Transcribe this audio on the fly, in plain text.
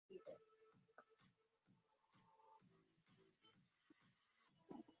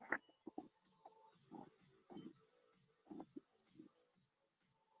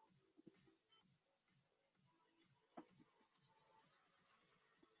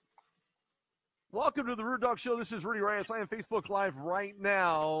Welcome to the Rude Dog Show. This is Rudy Reyes. I am Facebook Live right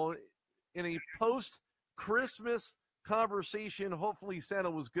now in a post-Christmas conversation. Hopefully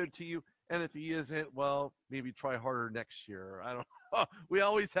Santa was good to you, and if he isn't, well, maybe try harder next year. I don't know. We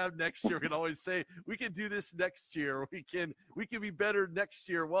always have next year. We can always say we can do this next year. We can be better next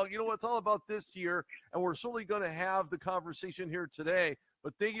year. Well, you know what? It's all about this year, and we're certainly going to have the conversation here today.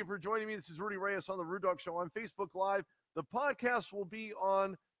 But thank you for joining me. This is Rudy Reyes on the Rude Dog Show on Facebook Live. The podcast will be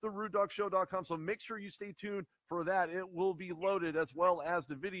on TheRudeDogShow.com, so make sure you stay tuned for that. It will be loaded as well as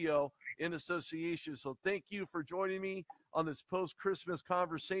the video in association. So thank you for joining me on this post-Christmas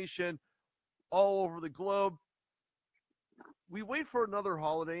conversation all over the globe. We wait for another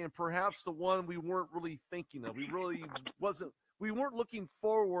holiday, and perhaps the one we weren't really thinking of. We weren't looking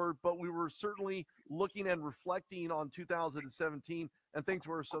forward, but we were certainly looking and reflecting on 2017 and think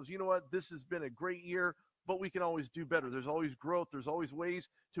to ourselves, you know what, this has been a great year, but we can always do better. There's always growth. There's always ways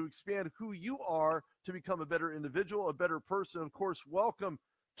to expand who you are to become a better individual, a better person. Of course, welcome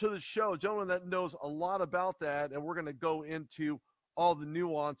to the show, a gentleman that knows a lot about that, and we're going to go into all the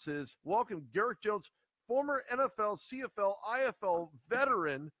nuances. Welcome, Garrick Jones, former NFL, CFL, IFL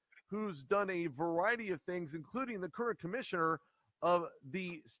veteran who's done a variety of things, including the current commissioner of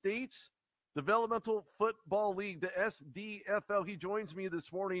the States Developmental Football League, the SDFL. He joins me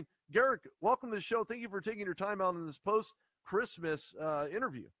this morning. Garrick, welcome to the show. Thank you for taking your time out in this post-Christmas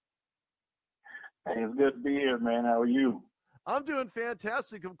interview. Hey, it's good to be here, man. How are you? I'm doing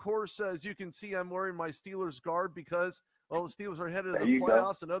fantastic. Of course, as you can see, I'm wearing my Steelers garb because, well, the Steelers are headed to the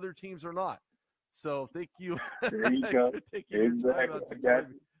playoffs and other teams are not. So thank you. There you go. Exactly.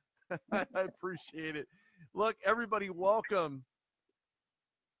 I appreciate it. Look, everybody, welcome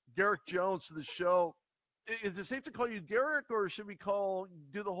Garrick Jones to the show. Is it safe to call you Garrick, or should we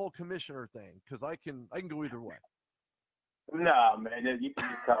do the whole commissioner thing? Because I can go either way. Nah, man, you can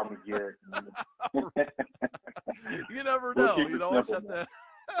just call me Garrick. You never know. You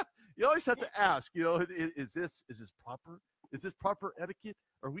always have to ask. You know, is this proper? Is this proper etiquette?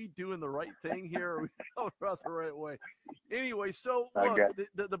 Are we doing the right thing here? Are we going about the right way? Anyway, so look,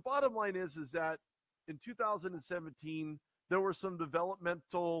 the bottom line is that in 2017 there were some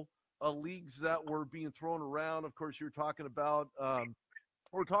developmental leagues that were being thrown around. Of course, you were talking about,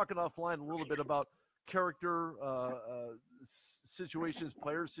 we're talking offline a little bit about character situations,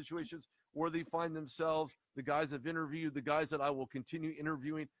 player situations, where they find themselves, the guys I've interviewed, the guys that I will continue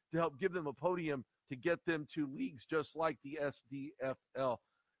interviewing to help give them a podium to get them to leagues just like the SDFL.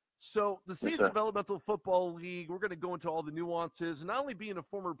 So the States Developmental Football League, we're going to go into all the nuances, and not only being a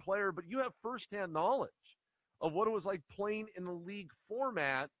former player, but you have firsthand knowledge of what it was like playing in the league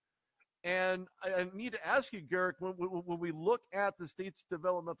format. And I need to ask you, Garrick, when we look at the States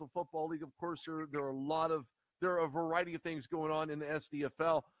Developmental Football League, of course, there are a variety of things going on in the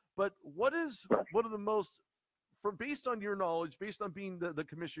SDFL. But what is one of the most, based on your knowledge, based on being the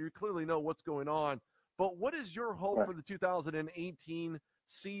commissioner, you clearly know what's going on. But what is your hope for the 2018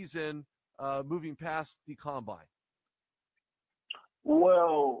 season moving past the combine?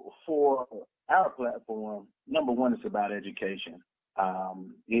 Well, for our platform, number one, it's about education.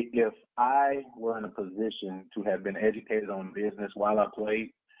 If I were in a position to have been educated on business while I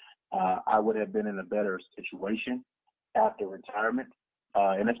played, I would have been in a better situation after retirement.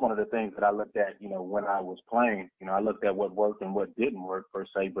 And that's one of the things that I looked at, when I was playing. I looked at what worked and what didn't work per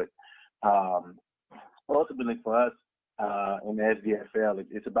se. But ultimately for us in the SDFL,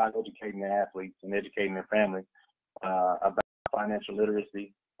 it's about educating the athletes and educating their family about financial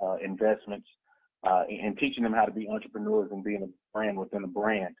literacy, investments, and teaching them how to be entrepreneurs and being a brand within a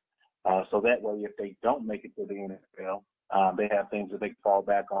brand. So that way, if they don't make it to the NFL, they have things that they can fall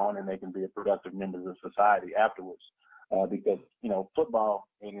back on and they can be a productive members of society afterwards. Because, football,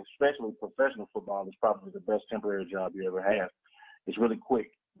 and especially professional football, is probably the best temporary job you ever have. It's really quick.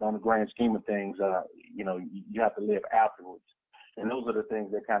 On the grand scheme of things, you have to live afterwards. And those are the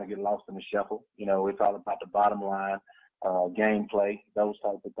things that kind of get lost in the shuffle. It's all about the bottom line, gameplay, those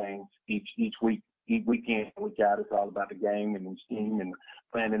types of things. Each week, each weekend, week out, it's all about the game and the scheme and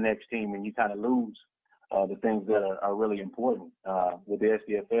playing the next team, and you kind of lose the things that are really important. With the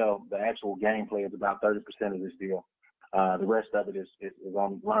SDFL, the actual gameplay is about 30% of this deal. The rest of it is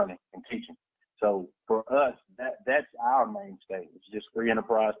on learning and teaching. So for us, that's our mainstay. It's just free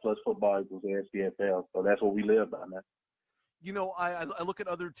enterprise plus football equals the SDFL. So that's what we live by, man. I look at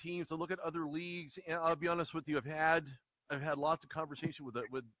other teams, I look at other leagues, and I'll be honest with you, I've had lots of conversation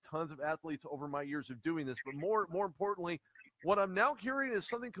with tons of athletes over my years of doing this. But more importantly, what I'm now hearing is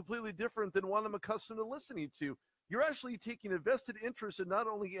something completely different than what I'm accustomed to listening to. You're actually taking a vested interest in not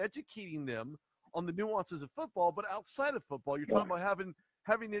only educating them on the nuances of football, but outside of football, you're talking about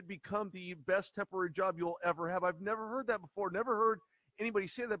having it become the best temporary job you'll ever have. I've never heard that before. Never heard anybody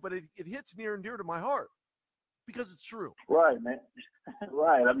say that, but it hits near and dear to my heart because it's true. Right, man.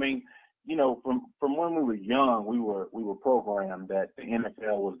 Right. I mean, you know, from when we were young, we were programmed that the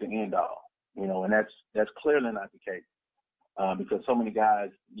NFL was the end all, you know, and that's clearly not the case. Because so many guys,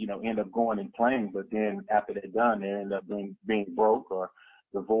 you know, end up going and playing, but then after they're done, they end up being broke or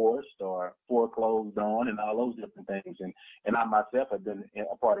divorced or foreclosed on and all those different things. And I myself have been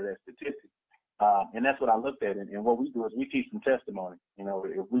a part of that statistic. And that's what I looked at. And what we do is we teach them testimony. You know,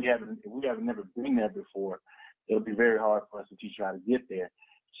 if we haven't never been there before, it'll be very hard for us to teach you how to get there.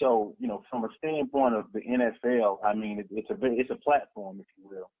 So, you know, from a standpoint of the NFL, I mean, it's a platform, if you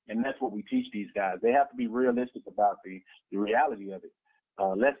will, and that's what we teach these guys. They have to be realistic about the reality of it.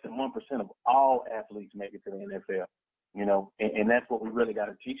 Less than 1% of all athletes make it to the NFL, you know, and that's what we really got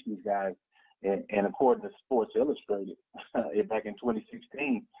to teach these guys. And according to Sports Illustrated, back in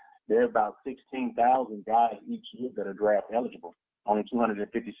 2016, there are about 16,000 guys each year that are draft eligible. Only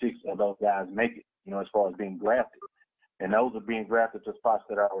 256 of those guys make it, you know, as far as being drafted. And those are being drafted to spots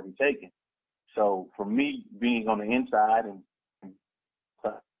that are already taken. So for me, being on the inside and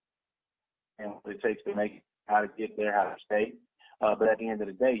what it takes to make it, how to get there, how to stay. But at the end of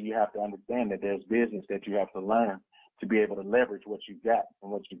the day, you have to understand that there's business that you have to learn to be able to leverage what you've got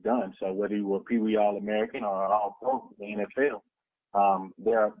and what you've done. So whether you were Pee Wee All-American or All-Pro in the NFL,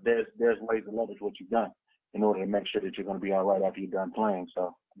 there's ways to leverage what you've done in order to make sure that you're going to be all right after you're done playing.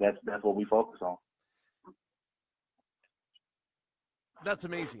 So that's what we focus on. That's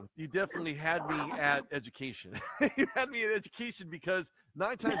amazing. You definitely had me at education. You had me at education because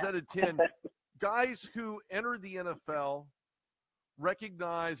 9 times out of 10, guys who enter the NFL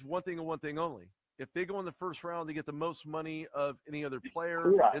recognize one thing and one thing only. If they go in the first round, they get the most money of any other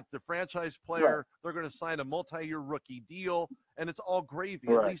player. Right. It's the franchise player. Right. They're going to sign a multi-year rookie deal, and it's all gravy,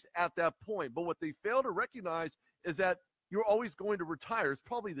 Right. at least at that point. But what they fail to recognize is that you're always going to retire. It's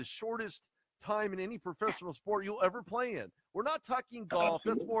probably the shortest time in any professional sport you'll ever play in. We're not talking golf.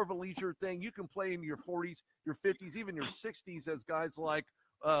 That's more of a leisure thing. You can play in your 40s, your 50s, even your 60s, as guys like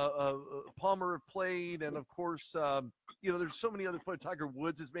Palmer have played, and of course, you know, there's so many other players. Tiger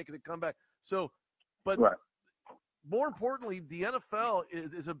Woods is making a comeback. So, but right. more importantly, the NFL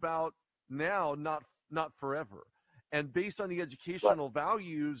is about now, not forever. And based on the educational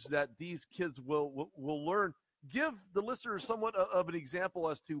values that these kids will learn, give the listeners somewhat of an example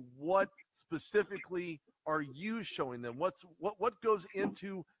as to what specifically are you showing them? What goes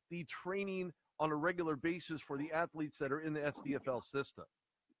into the training on a regular basis for the athletes that are in the SDFL system?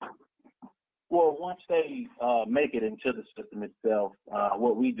 Well, once they make it into the system itself,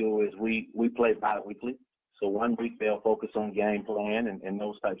 what we do is we play bi-weekly. So 1 week they'll focus on game plan and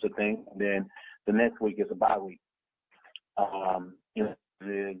those types of things. And then the next week is a bye week. You know,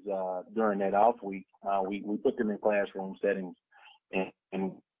 is during that off week, we put them in classroom settings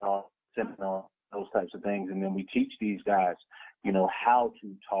and seminar, those types of things, and then we teach these guys, you know, how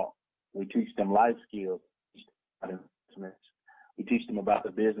to talk. We teach them life skills. We teach them about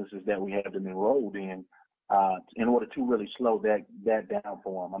the businesses that we have them enrolled in order to really slow that down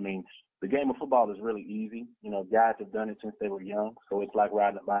for them. I mean, the game of football is really easy. You know, guys have done it since they were young, so it's like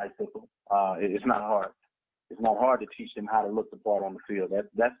riding a bicycle. It's not hard. It's not hard to teach them how to look the part on the field.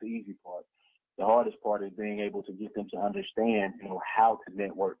 That's the easy part. The hardest part is being able to get them to understand, you know, how to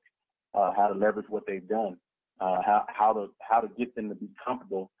network, how to leverage what they've done, how to get them to be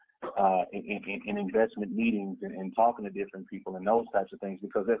comfortable in investment meetings and talking to different people and those types of things,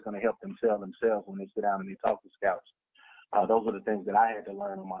 because that's going to help them sell themselves when they sit down and they talk to scouts. Those are the things that I had to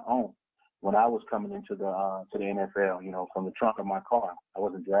learn on my own when I was coming into the NFL. You know, from the trunk of my car. I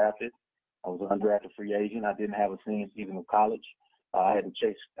wasn't drafted. I was an undrafted free agent. I didn't have a senior season of college. I had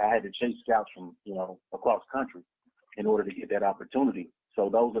to chase scouts from, you know, across country in order to get that opportunity. So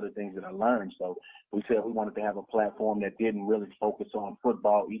those are the things that I learned. So we said we wanted to have a platform that didn't really focus on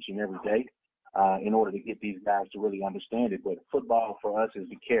football each and every day in order to get these guys to really understand it. But football for us is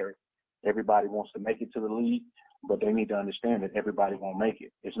the carrot. Everybody wants to make it to the league, but they need to understand that everybody won't make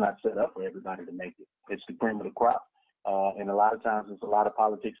it. It's not set up for everybody to make it. It's the cream of the crop. And a lot of times there's a lot of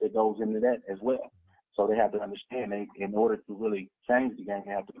politics that goes into that as well. So they have to understand in order to really change the game,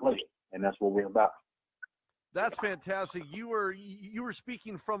 they have to play it. And that's what we're about. That's fantastic. You were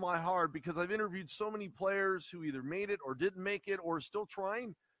speaking from my heart, because I've interviewed so many players who either made it or didn't make it or still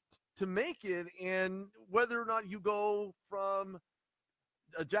trying to make it. And whether or not you go from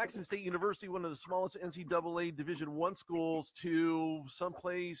Jackson State University, one of the smallest NCAA Division I schools, to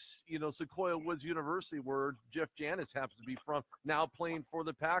someplace, Sequoia Woods University, where Jeff Janis happens to be from, now playing for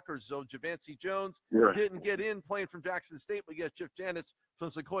the Packers. So Javancy Jones didn't get in playing from Jackson State, but yes, Jeff Janis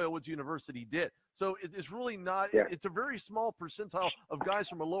from Sequoia Woods University did. So it's really not, it's a very small percentile of guys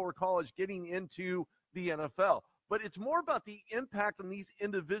from a lower college getting into the NFL. But it's more about the impact on these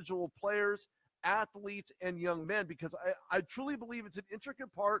individual players, athletes, and young men, because I truly believe it's an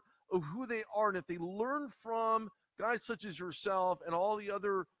intricate part of who they are. And if they learn from guys such as yourself and all the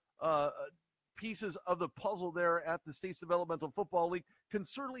other pieces of the puzzle there at the State's Developmental Football League, can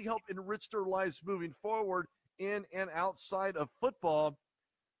certainly help enrich their lives moving forward in and outside of football.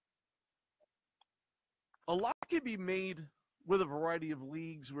 A lot can be made with a variety of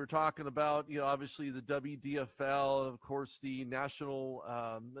leagues. We're talking about, obviously the WDFL, of course, the national,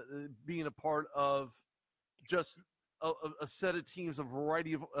 being a part of just a set of teams, a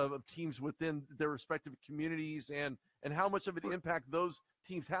variety of teams within their respective communities, and how much of an impact those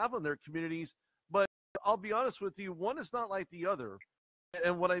teams have on their communities. But I'll be honest with you, one is not like the other.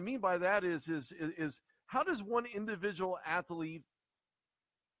 And what I mean by that is how does one individual athlete,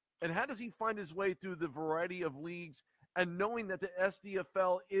 and how does he find his way through the variety of leagues, and knowing that the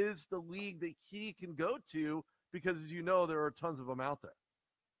SDFL is the league that he can go to, because, as you know, there are tons of them out there?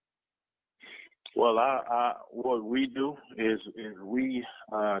 Well, what we do is we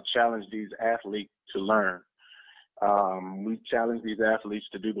challenge these athletes to learn. We challenge these athletes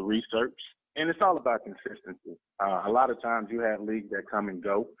to do the research, and it's all about consistency. A lot of times you have leagues that come and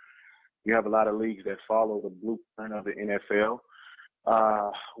go. You have a lot of leagues that follow the blueprint of the NFL,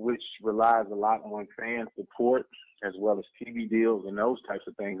 which relies a lot on fan support as well as TV deals and those types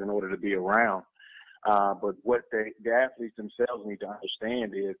of things in order to be around. But what the athletes themselves need to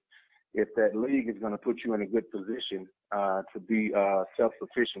understand is, if that league is going to put you in a good position to be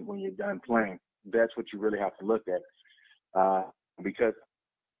self-sufficient when you're done playing, that's what you really have to look at. Because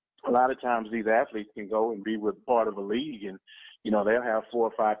a lot of times these athletes can go and be with part of a league, and, they'll have 4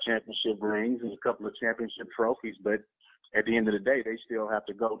 or 5 championship rings and a couple of championship trophies, but at the end of the day, they still have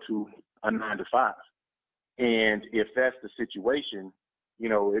to go to a 9-to-5. And if that's the situation,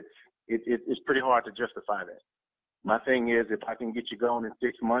 it's pretty hard to justify that. My thing is, if I can get you going in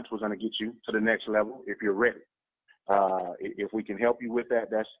 6 months, we're going to get you to the next level if you're ready. If we can help you with that,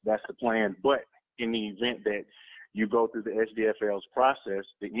 that's the plan. But in the event that you go through the SDFL's process,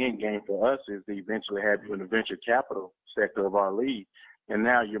 the end game for us is to eventually have you in the venture capital sector of our league. And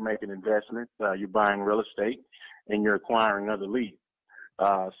now you're making investments, you're buying real estate, and you're acquiring other leagues.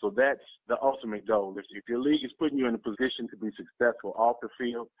 So that's the ultimate goal. If your league is putting you in a position to be successful off the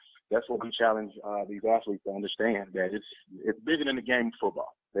field, that's what we challenge these athletes to understand, that it's bigger than the game of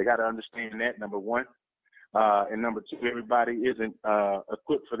football. They got to understand that, number one. And number two, everybody isn't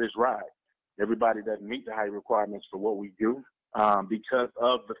equipped for this ride. Everybody doesn't meet the high requirements for what we do because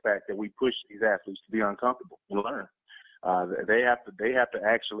of the fact that we push these athletes to be uncomfortable and learn. They have to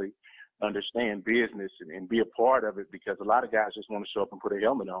actually understand business and be a part of it, because a lot of guys just want to show up and put a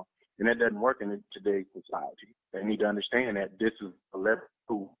helmet on, and that doesn't work in today's society. They need to understand that this is a level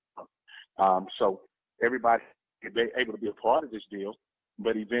tool. So everybody is able to be a part of this deal,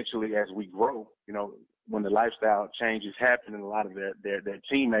 but eventually as we grow, when the lifestyle changes happen and a lot of their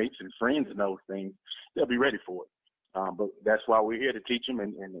teammates and friends and those things, they'll be ready for it. But that's why we're here to teach them,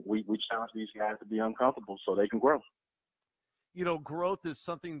 and we challenge these guys to be uncomfortable so they can grow. Growth is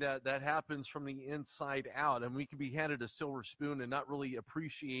something that happens from the inside out, and we can be handed a silver spoon and not really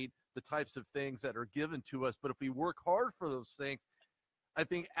appreciate the types of things that are given to us. But if we work hard for those things, I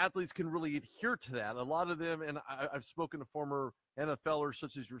think athletes can really adhere to that. A lot of them, and I've spoken to former NFLers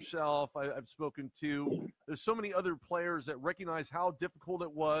such as yourself. I've spoken to, there's so many other players that recognize how difficult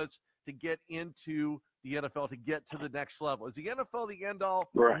it was to get into the NFL, to get to the next level. Is the NFL the end all?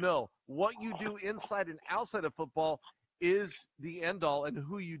 Right. No. What you do inside and outside of football is the end all, and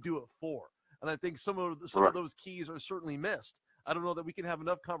who you do it for. And I think some of those keys are certainly missed. I don't know that we can have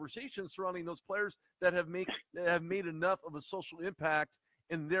enough conversations surrounding those players that have made enough of a social impact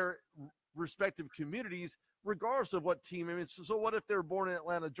in their respective communities, regardless of what team. I mean, so what if they're born in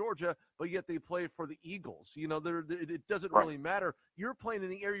Atlanta, Georgia, but yet they play for the Eagles? It doesn't really matter. You're playing in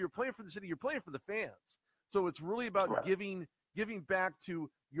the area, you're playing for the city, you're playing for the fans. So it's really about giving back to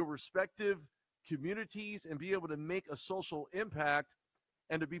your respective communities and be able to make a social impact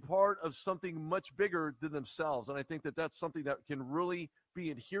and to be part of something much bigger than themselves. And I think that that's something that can really be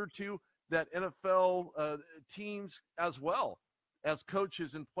adhered to, that NFL teams as well as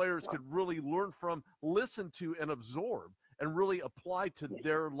coaches and players could really learn from, listen to, and absorb, and really apply to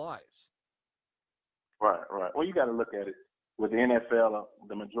their lives. Right. Well, you got to look at it. with the NFL,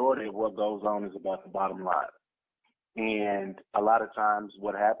 the majority of what goes on is about the bottom line. And a lot of times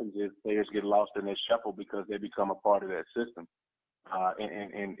what happens is players get lost in this shuffle because they become a part of that system.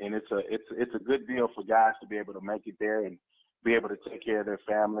 And it's a good deal for guys to be able to make it there and be able to take care of their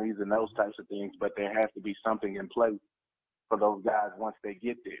families and those types of things. But there has to be something in place for those guys once they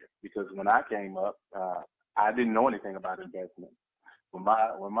get there. Because when I came up, I didn't know anything about investment. When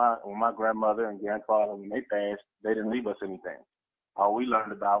my grandmother and grandfather, when they passed, they didn't leave us anything. All we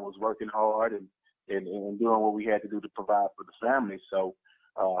learned about was working hard and doing what we had to do to provide for the family. So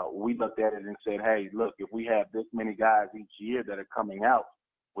we looked at it and said, hey, look, if we have this many guys each year that are coming out,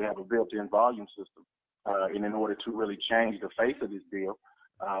 we have a built-in volume system. And in order to really change the face of this deal,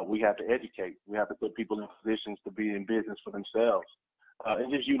 we have to educate. We have to put people in positions to be in business for themselves.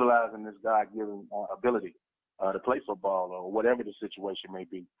 And just utilizing this God-given ability to play football or whatever the situation may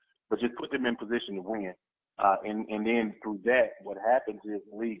be. But just put them in position to win. And then through that, what happens is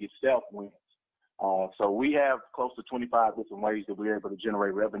the league itself wins. So we have close to 25 different ways that we're able to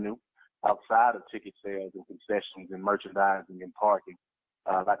generate revenue outside of ticket sales and concessions and merchandising and parking.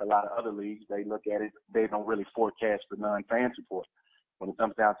 Like a lot of other leagues, they look at it, they don't really forecast for non-fan support. When it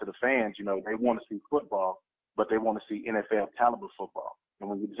comes down to the fans, you know, they want to see football, but they want to see NFL caliber football. And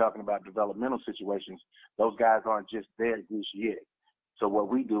when you're talking about developmental situations, those guys aren't just there this year. So what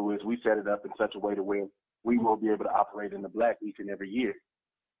we do is we set it up in such a way to where we will be able to operate in the black each and every year.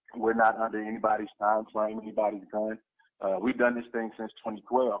 We're not under anybody's time frame, anybody's gun. We've done this thing since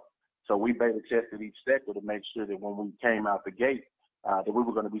 2012. So we beta tested each sector to make sure that when we came out the gate, that we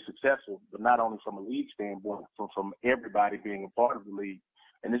were going to be successful, but not only from a league standpoint, from everybody being a part of the league.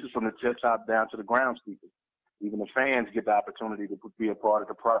 And this is from the tip top down to the groundskeepers. Even the fans get the opportunity to be a part of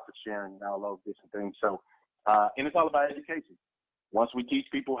the profit sharing and all those different things. So, and it's all about education. Once we teach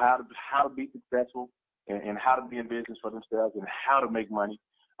people how to be successful and how to be in business for themselves and how to make money,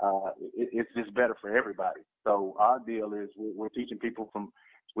 it's just better for everybody. So our deal is we're teaching people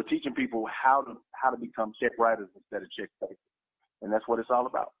how to become check writers instead of check takers. And that's what it's all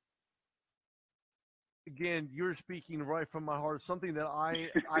about. Again, you're speaking right from my heart. Something that I'm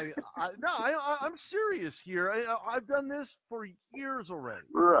serious here. I've done this for years already.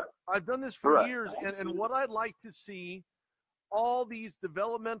 Right. I've done this for years, and what I'd like to see, all these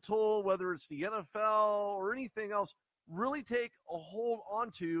developmental, whether it's the NFL or anything else, really take a hold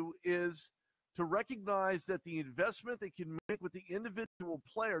onto is to recognize that the investment they can make with the individual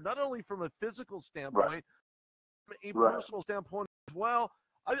player, not only from a physical standpoint, from a personal standpoint as well.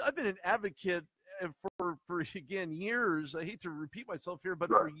 I've been an advocate for again years. I hate to repeat myself here, but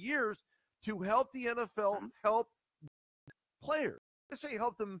for years to help the NFL help players. I say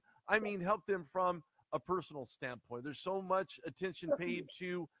help them, I mean help them from a personal standpoint. There's so much attention paid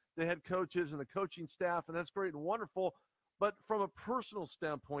to the head coaches and the coaching staff, and that's great and wonderful. But from a personal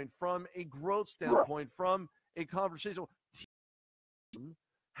standpoint, from a growth standpoint, from a conversational team,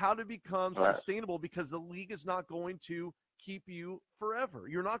 how to become sustainable, because the league is not going to keep you forever.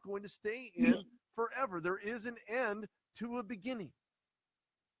 You're not going to stay in forever. There is an end to a beginning.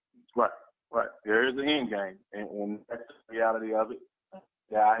 Right. There is an end game, and that's the reality of it.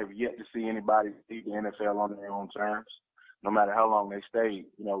 Yeah, I have yet to see anybody leave the NFL on their own terms, no matter how long they stay.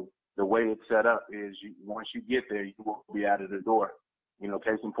 You know, the way it's set up is once you get there, you won't be out of the door. You know,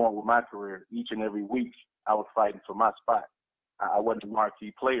 case in point with my career, each and every week I was fighting for my spot. I wasn't a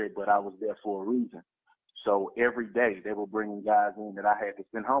marquee player, but I was there for a reason. So every day they were bringing guys in that I had to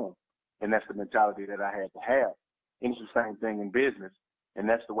send home, and that's the mentality that I had to have. And it's the same thing in business, and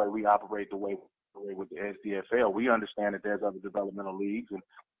that's the way we operate the way with the SDFL. We understand that there's other developmental leagues and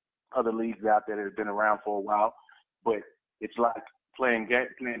other leagues out there that have been around for a while, but it's like playing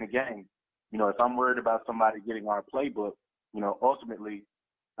the game. You know, if I'm worried about somebody getting our playbook, you know, ultimately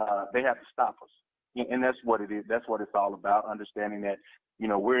they have to stop us. And that's what it is. That's what it's all about, understanding that, you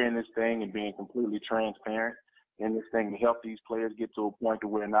know, we're in this thing and being completely transparent in this thing to help these players get to a point to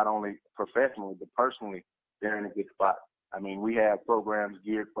where not only professionally, but personally, they're in a good spot. I mean, we have programs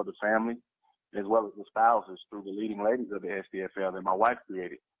geared for the family as well as the spouses through the leading ladies of the SDFL that my wife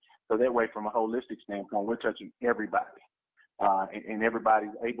created. So that way, from a holistic standpoint, we're touching everybody. And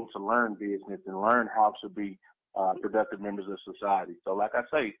everybody's able to learn business and learn how to be productive members of society. So like I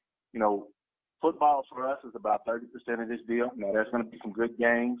say, you know, football for us is about 30% of this deal. Now, there's going to be some good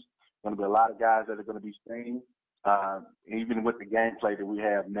games. There's going to be a lot of guys that are going to be seen. Even with the gameplay that we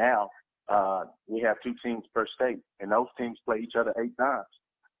have now, we have 2 teams per state, and those teams play each other 8 times.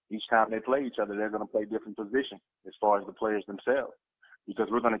 Each time they play each other, they're going to play different positions as far as the players themselves, because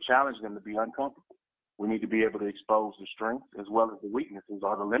we're going to challenge them to be uncomfortable. We need to be able to expose the strengths as well as the weaknesses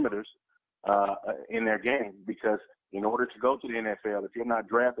or the limiters in their game, because In order to go to the NFL, if you're not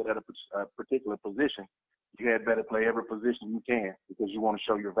drafted at a particular position, you had better play every position you can because you want to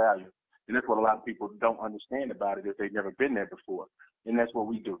show your value. And that's what a lot of people don't understand about it if they've never been there before. And that's what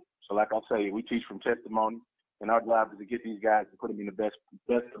we do. So like I say, we teach from testimony, and our job is to get these guys and put them in the best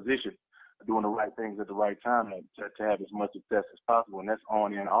position, doing the right things at the right time to have as much success as possible. And that's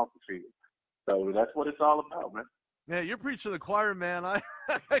on and off the field. So that's what it's all about, man. Yeah, you're preaching to the choir, man.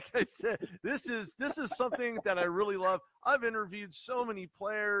 Like I said, this is something that I really love. I've interviewed so many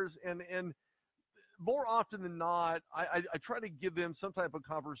players, and more often than not, I try to give them some type of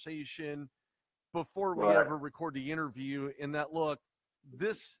conversation before we ever record the interview. In that, look,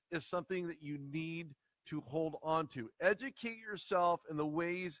 this is something that you need to hold on to. Educate yourself in the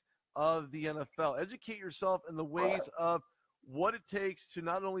ways of the NFL. Educate yourself in the ways of what it takes to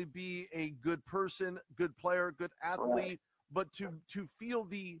not only be a good person, good player, good athlete, but to feel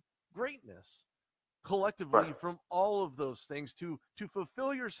the greatness collectively from all of those things, to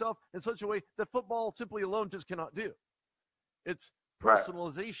fulfill yourself in such a way that football simply alone just cannot do. It's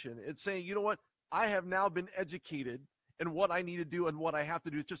personalization. It's saying, you know what, I have now been educated in what I need to do and what I have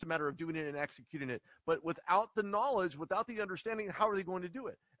to do. It's just a matter of doing it and executing it. But without the knowledge, without the understanding, how are they going to do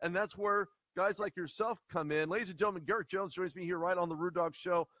it? And that's where guys like yourself come in. Ladies and gentlemen, Garrick Jones joins me here right on the Rude Dog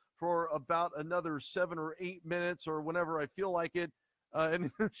Show for about another 7 or 8 minutes or whenever I feel like it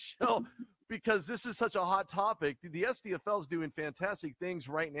in the show, because this is such a hot topic. The SDFL is doing fantastic things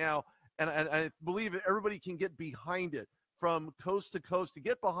right now, and I believe everybody can get behind it from coast to coast. To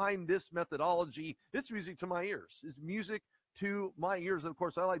get behind this methodology, it's music to my ears. It's music to my ears. And of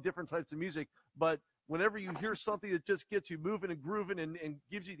course, I like different types of music, but whenever you hear something that just gets you moving and grooving and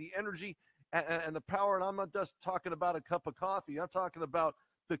gives you the energy and the power, and I'm not just talking about a cup of coffee, I'm talking about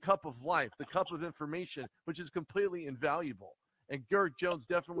the cup of life, the cup of information, which is completely invaluable. And Garrick Jones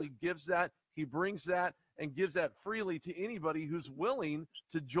definitely gives that. He brings that and gives that freely to anybody who's willing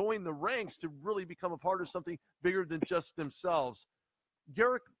to join the ranks to really become a part of something bigger than just themselves.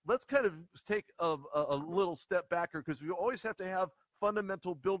 Garrick, let's kind of take a little step back here, because we always have to have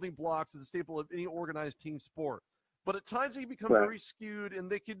fundamental building blocks as a staple of any organized team sport. But at times they become very skewed,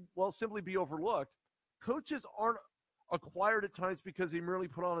 and they could, well, simply be overlooked. Coaches aren't acquired at times because they merely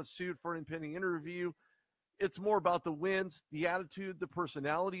put on a suit for an impending interview. It's more about the wins, the attitude, the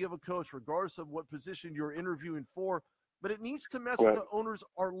personality of a coach, regardless of what position you're interviewing for. But it needs to match what the owners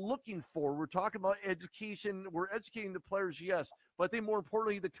are looking for. We're talking about education. We're educating the players, yes. But I think more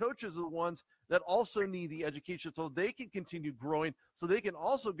importantly, the coaches are the ones that also need the education so they can continue growing, so they can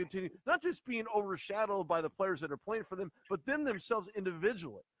also continue not just being overshadowed by the players that are playing for them, but them themselves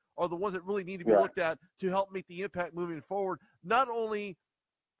individually are the ones that really need to be looked at to help make the impact moving forward, not only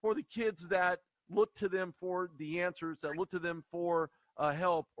for the kids that look to them for the answers, that look to them for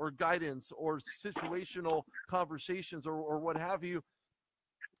help or guidance or situational conversations or what have you.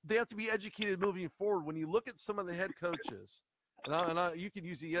 They have to be educated moving forward. When you look at some of the head coaches, you can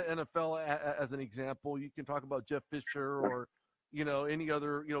use the NFL as an example. You can talk about Jeff Fisher or, any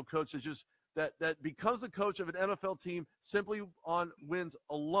other, coach that becomes the coach of an NFL team simply on wins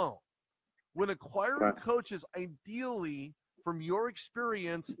alone. When acquiring coaches, ideally, from your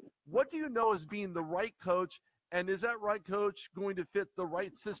experience, what do you know as being the right coach? And is that right coach going to fit the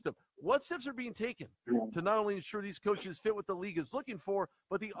right system? What steps are being taken to not only ensure these coaches fit what the league is looking for,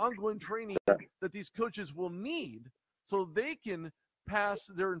 but the ongoing training that these coaches will need so they can pass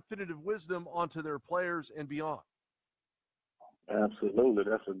their infinitive wisdom onto their players and beyond? Absolutely.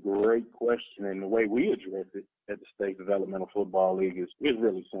 That's a great question. And the way we address it at the State Developmental Football League is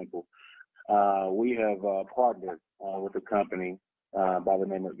really simple. We have partnered with a company by the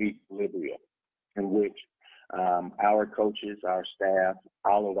name of Equilibria, in which our coaches, our staff,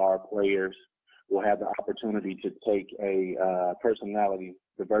 all of our players will have the opportunity to take a personality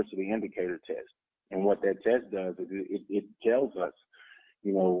diversity indicator test. And what that test does is it tells us,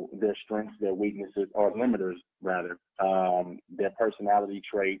 their strengths, their weaknesses, or limiters, rather, their personality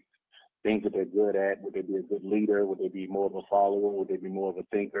traits, things that they're good at. Would they be a good leader? Would they be more of a follower? Would they be more of a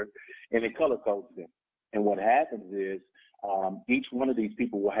thinker? And it color codes them. And what happens is each one of these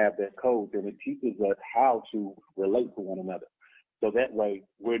people will have their codes, and it teaches us how to relate to one another. So that way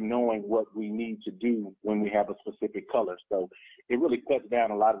we're knowing what we need to do when we have a specific color. So it really cuts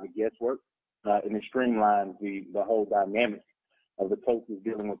down a lot of the guesswork, and it streamlines the whole dynamic of the coaches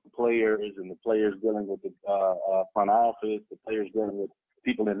dealing with the players and the players dealing with the front office, the players dealing with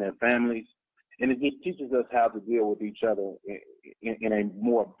people in their families. And it just teaches us how to deal with each other in a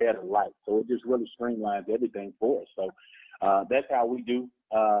more better light. So it just really streamlines everything for us. So that's how we do.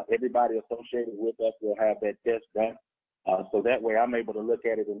 Everybody associated with us will have that test done. So that way I'm able to look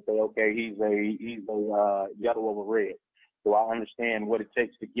at it and say, okay, he's a yellow over red. So I understand what it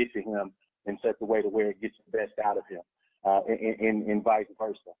takes to get to him in such a way to where it gets the best out of him, and vice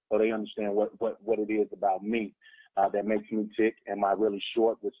versa. So they understand what it is about me that makes me tick. Am I really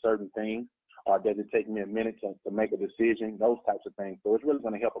short with certain things? Or does it take me a minute to make a decision? Those types of things. So it's really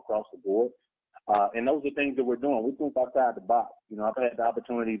going to help across the board. And those are things that we're doing. We think outside the box. You know, I've had the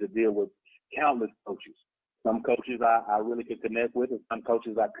opportunity to deal with countless coaches. Some coaches I really could connect with, and some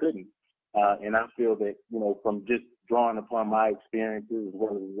coaches I couldn't. And I feel that, you know, from just drawing upon my experiences as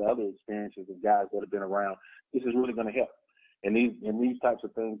well as the other experiences of guys that have been around, this is really going to help. And these types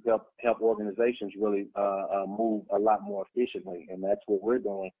of things help organizations really move a lot more efficiently. And that's what we're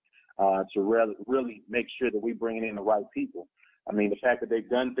doing to really make sure that we're bringing in the right people. I mean, the fact that they've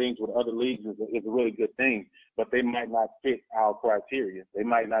done things with other leagues is a really good thing, but they might not fit our criteria. They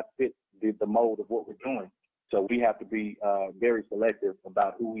might not fit the mold of what we're doing. So we have to be very selective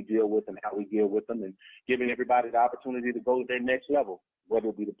about who we deal with and how we deal with them, and giving everybody the opportunity to go to their next level, whether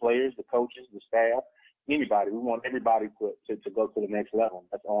it be the players, the coaches, the staff, anybody. We want everybody to go to the next level.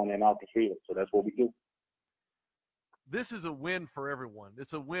 That's on and off the field. So that's what we do. This is a win for everyone.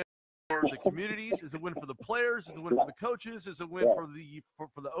 It's a win for the communities, it's a win for the players, it's a win for the coaches, it's a win for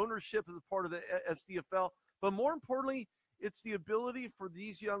the ownership as a part of the SDFL. But more importantly, it's the ability for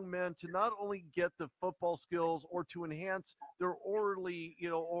these young men to not only get the football skills or to enhance their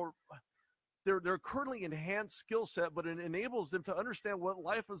their currently enhanced skill set, but it enables them to understand what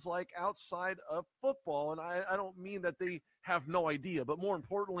life is like outside of football. And I don't mean that they have no idea, but more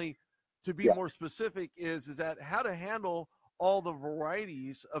importantly, to be more specific, is that how to handle all the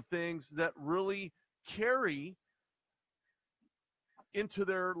varieties of things that really carry into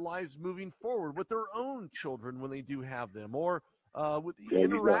their lives moving forward with their own children when they do have them, or with the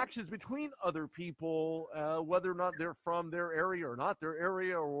interactions between other people, whether or not they're from their area or not their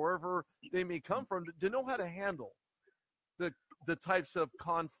area, or wherever they may come from, to know how to handle the types of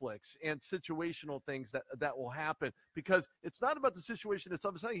conflicts and situational things that will happen, because it's not about the situation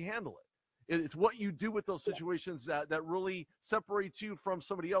itself, it's how you handle it. It's what you do with those situations that really separates you from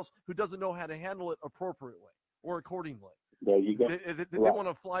somebody else who doesn't know how to handle it appropriately or accordingly. There you go. They want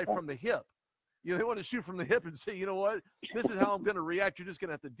to fly from the hip. You know, they want to shoot from the hip and say, you know what, this is how I'm going to react. You're just going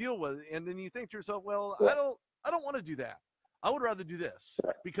to have to deal with it. And then you think to yourself, well, I don't want to do that. I would rather do this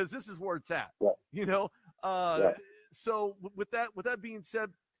because this is where it's at. You know. So with that being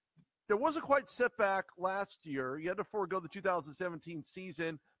said, there was a quite setback last year. You had to forego the 2017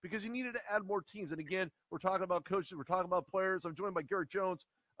 season because you needed to add more teams. And again, we're talking about coaches, we're talking about players. I'm joined by Garrick Jones,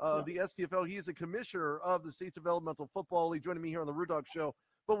 the SDFL. He is the commissioner of the State's Developmental Football League, joining me here on the RudeDogShow.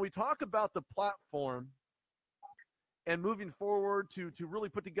 But when we talk about the platform and moving forward to really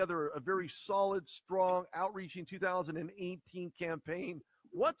put together a very solid, strong, outreaching 2018 campaign,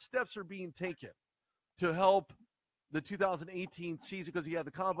 what steps are being taken to help the 2018 season, because you have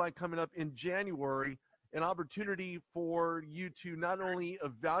the combine coming up in January, an opportunity for you to not only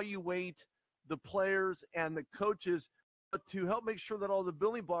evaluate the players and the coaches, but to help make sure that all the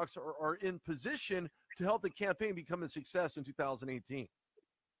building blocks are in position to help the campaign become a success in 2018?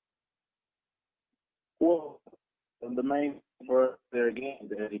 Well, the main for there again,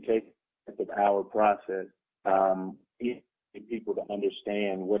 the education of our process, people to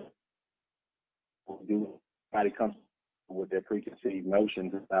understand what we do. Everybody comes with their preconceived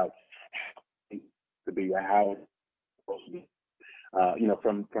notions about to be how it's supposed to be,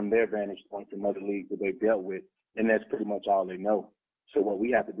 from their vantage point, from other leagues that they've dealt with, and that's pretty much all they know. So what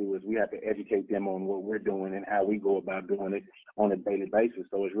we have to do is we have to educate them on what we're doing and how we go about doing it on a daily basis.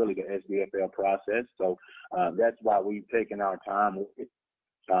 So it's really the SDFL process. So that's why we've taken our time with it.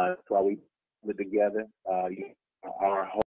 That's why we put it together. Our whole